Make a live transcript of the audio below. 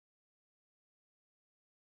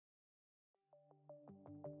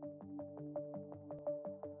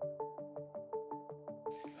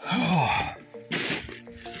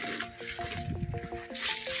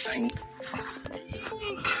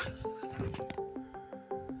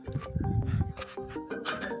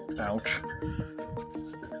Ouch.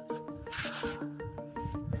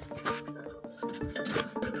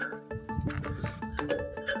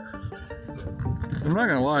 I'm not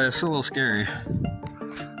gonna lie, it's a little scary.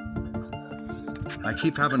 I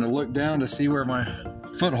keep having to look down to see where my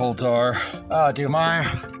footholds are. Oh, dude, my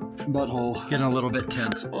butthole getting a little bit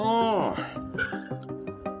tense. Oh,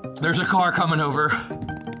 there's a car coming over.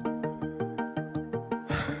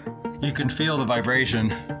 You can feel the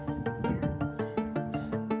vibration.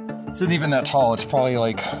 It isn't even that tall. It's probably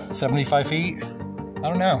like 75 feet. I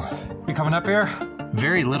don't know. You coming up here?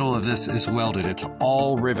 Very little of this is welded. It's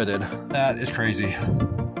all riveted. That is crazy.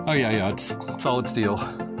 Oh yeah, it's solid steel.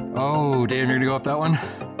 Oh, damn, you're gonna go up that one?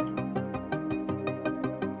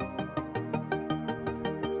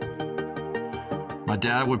 My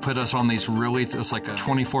dad would put us on these it's like a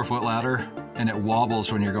 24-foot ladder, and it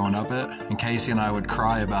wobbles when you're going up it. And Casey and I would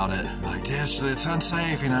cry about it. Like, it's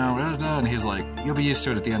unsafe, you know, and he's like, you'll be used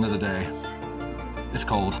to it at the end of the day. It's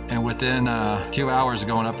cold. And within 2 hours of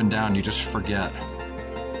going up and down, you just forget.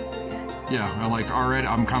 Yeah, I'm like, already,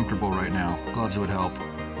 I'm comfortable right now. Gloves would help.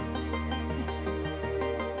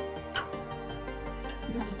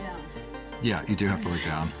 Yeah, you do have to look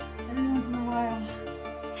down. Every once in a while.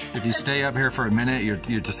 If you stay up here for a minute, you're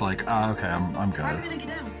just like, oh, okay, I'm good. How are we gonna get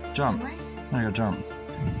down? Jump. I gotta jump.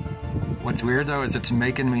 What's weird though is it's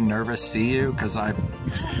making me nervous see you because I've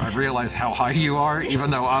realized how high you are, even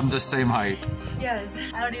though I'm the same height. Yes.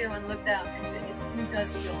 I don't even want to look down because it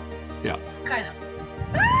does feel. Yeah. Kind of.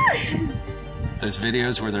 There's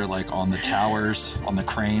videos where they're like on the towers, on the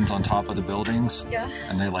cranes on top of the buildings. Yeah.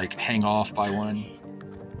 And they like hang off by one.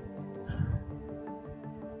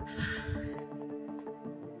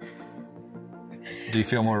 Do you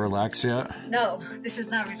feel more relaxed yet? No, this is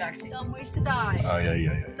not relaxing. Dumb ways to die. Oh,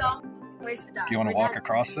 yeah. Dumb ways to die. Do you want to walk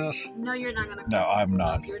across this? No, you're not gonna cross No, that. I'm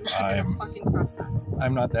not. No, you're not gonna fucking cross that.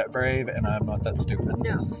 I'm not that brave and I'm not that stupid.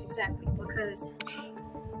 No, exactly, because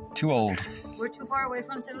Too old. we're too far away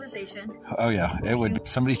from civilization. Oh yeah, it would.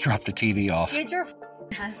 Somebody dropped the TV off. Get your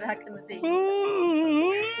ass back in the thing.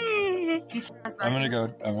 Get your ass back. I'm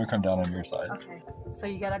gonna come down on your side. Okay, so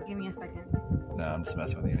you gotta give me a second. No, I'm just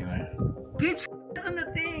messing with you anyway. Get your ass on the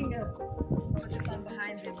thing. Put this one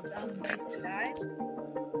behind you. Dumb ways to die.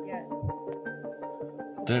 Yes.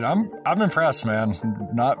 Dude, I'm impressed, man.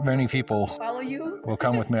 Not many people Follow you. will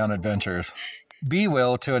come with me on adventures. B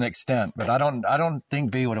will to an extent, but I don't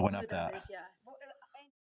think B would have went up that. Yeah.